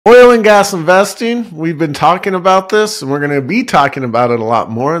and gas investing, we've been talking about this, and we're going to be talking about it a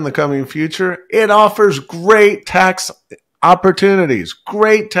lot more in the coming future. It offers great tax opportunities,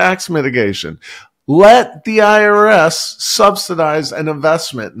 great tax mitigation. Let the IRS subsidize an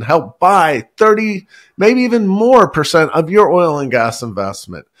investment and help buy 30, maybe even more % of your oil and gas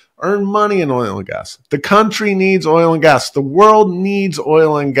investment. Earn money in oil and gas. The country needs oil and gas. The world needs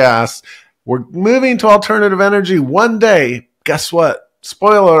oil and gas. We're moving to alternative energy one day. Guess what?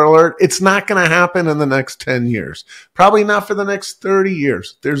 Spoiler alert, it's not going to happen in the next 10 years. Probably not for the next 30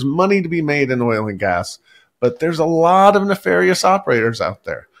 years. There's money to be made in oil and gas, but there's a lot of nefarious operators out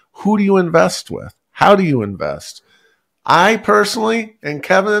there. Who do you invest with? How do you invest? I personally and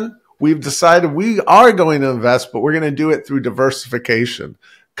Kevin, we've decided we are going to invest, but we're going to do it through diversification.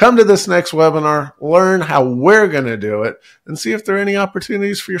 Come to this next webinar, learn how we're going to do it, and see if there are any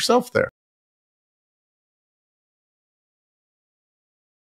opportunities for yourself there.